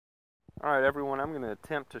Alright everyone, I'm going to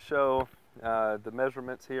attempt to show the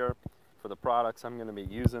measurements here for the products I'm going to be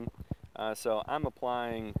using. So I'm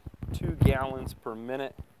applying 2 gallons per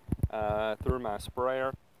minute through my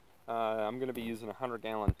sprayer. I'm going to be using a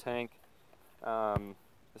 100-gallon tank.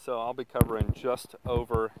 So I'll be covering just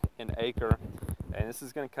over an acre, and this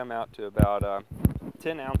is going to come out to about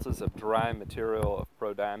 10 ounces of dry material of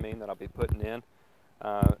prodiamine that I'll be putting in.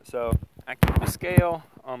 So I keep the scale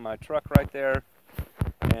on my truck right there,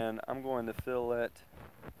 and I'm going to fill it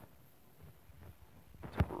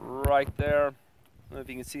right there. I don't know if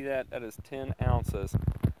you can see that. That is 10 ounces.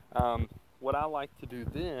 What I like to do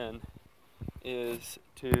then is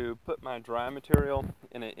to put my dry material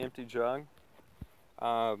in an empty jug,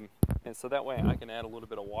 and so that way I can add a little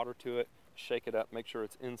bit of water to it, shake it up, make sure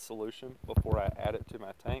it's in solution before I add it to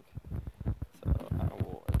my tank. So I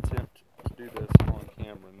will attempt to do this on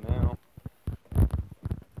camera now.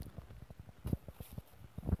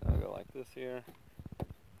 I'll go like this here. Make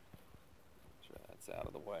sure that's out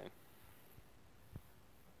of the way.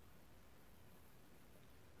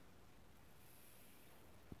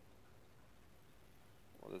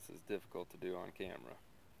 Well, this is difficult to do on camera.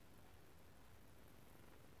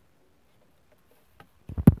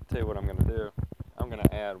 Tell you what I'm going to do. I'm going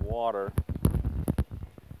to add water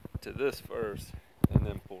to this first and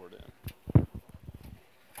then pour it in.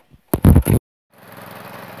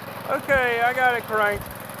 Okay, I got it cranked.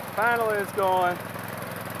 Finally it's going.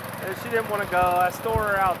 And she didn't want to go. I store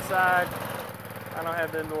her outside. I don't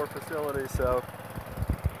have indoor facility, so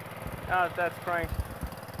now that that's cranked,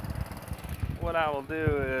 what I will do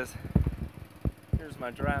is, here's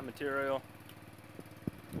my dry material.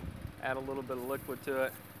 Add a little bit of liquid to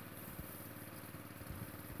it.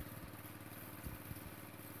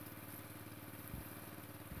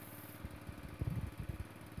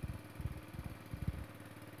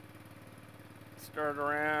 Stir it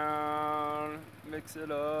around, mix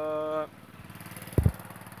it up.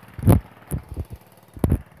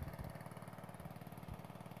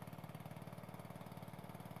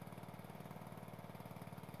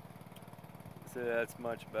 See, that's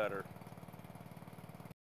much better.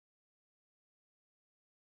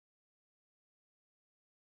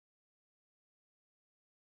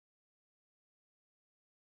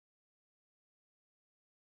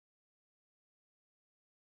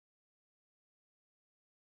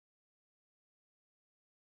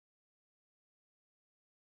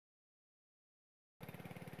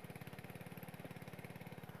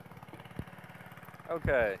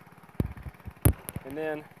 Okay, and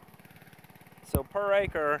then, so per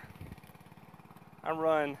acre, I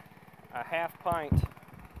run a half pint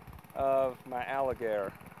of my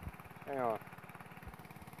alligator. Hang on.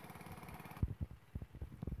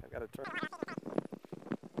 I gotta turn.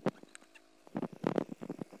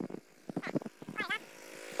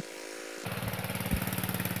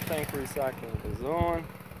 Tank recycling is on.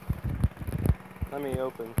 Let me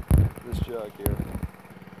open this jug here.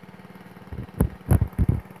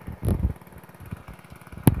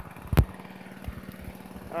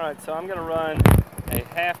 Alright, so I'm going to run a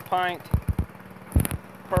half pint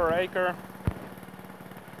per acre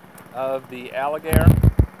of the alligator.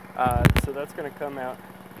 So that's going to come out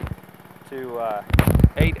to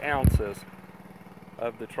 8 ounces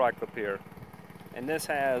of the triclopyr. And this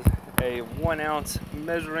has a 1 ounce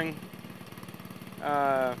measuring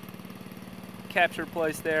capture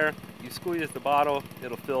place there. You squeeze the bottle,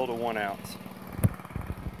 it'll fill to 1 ounce.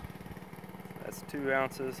 That's 2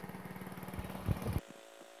 ounces.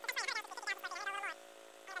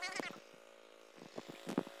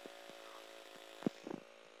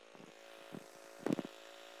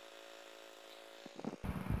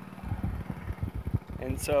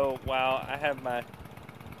 And so while I have my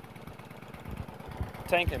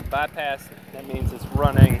tank in bypass, that means it's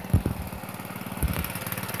running,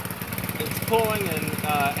 it's pulling and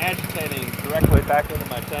agitating directly back into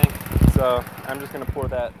my tank. So I'm just going to pour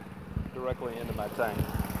that directly into my tank.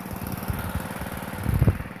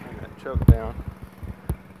 I'm going to choke down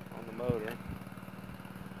on the motor,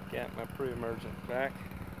 get my pre-emergent back,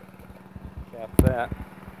 cap that.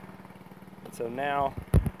 And so now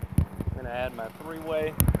I'm going to add my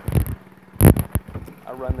 3-way.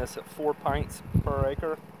 I run this at 4 pints per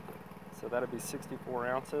acre, so that'll be 64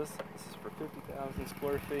 ounces. This is for 50,000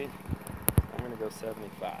 square feet. I'm going to go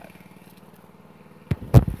 75.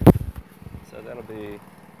 So that'll be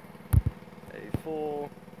a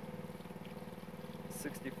full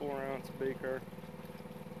 64 ounce beaker.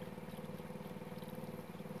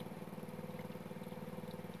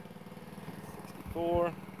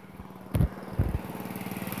 64.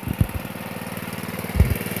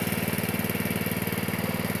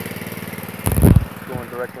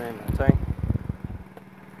 Directly spraying my tank,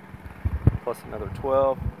 plus another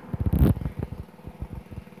 12.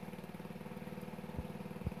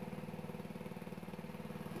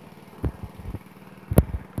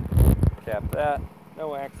 Cap that,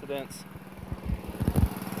 no accidents.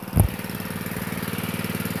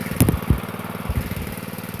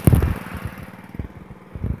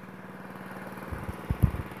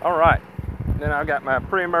 All right, then I've got my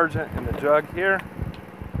pre-emergent in the jug here.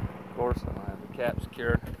 Of course, I have the cap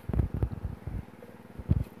secured.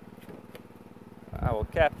 I will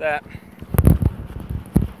cap that,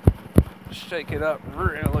 shake it up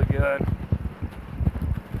really good.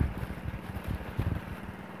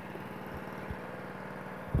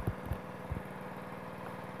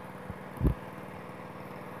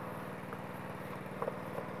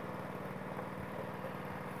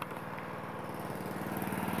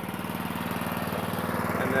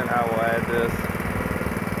 And then I will add this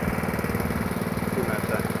to my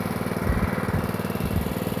tank.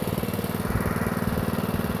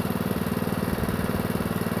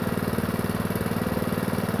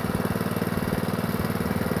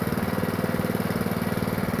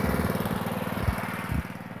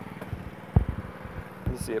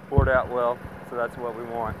 You see it poured out well, so that's what we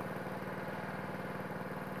want.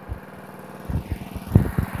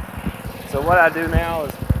 So what I do now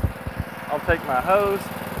is I'll take my hose,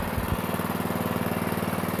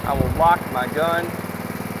 I will lock my gun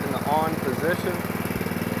in the on position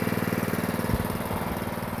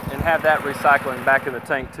and have that recycling back in the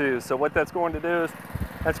tank too. So what that's going to do is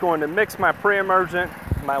that's going to mix my pre-emergent,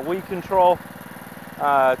 my weed control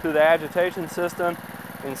through the agitation system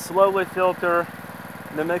and slowly filter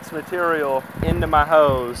the mixed material into my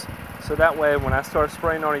hose. So that way when I start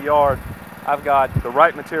spraying on a yard, I've got the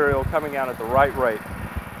right material coming out at the right rate.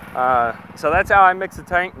 So that's how I mix the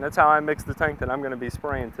tank, and that's how I mix the tank that I'm going to be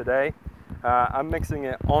spraying today. I'm mixing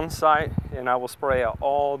it on site, and I will spray out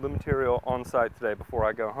all the material on site today before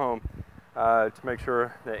I go home to make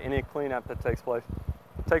sure that any cleanup that takes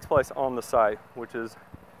place on the site, which is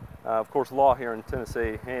of course law here in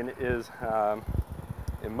Tennessee and is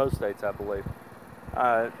in most states, I believe.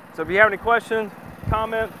 So if you have any questions,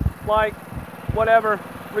 comment, like, whatever,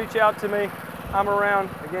 reach out to me. I'm around.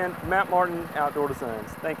 Again, Matt Martin, Outdoor Designs.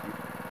 Thank you.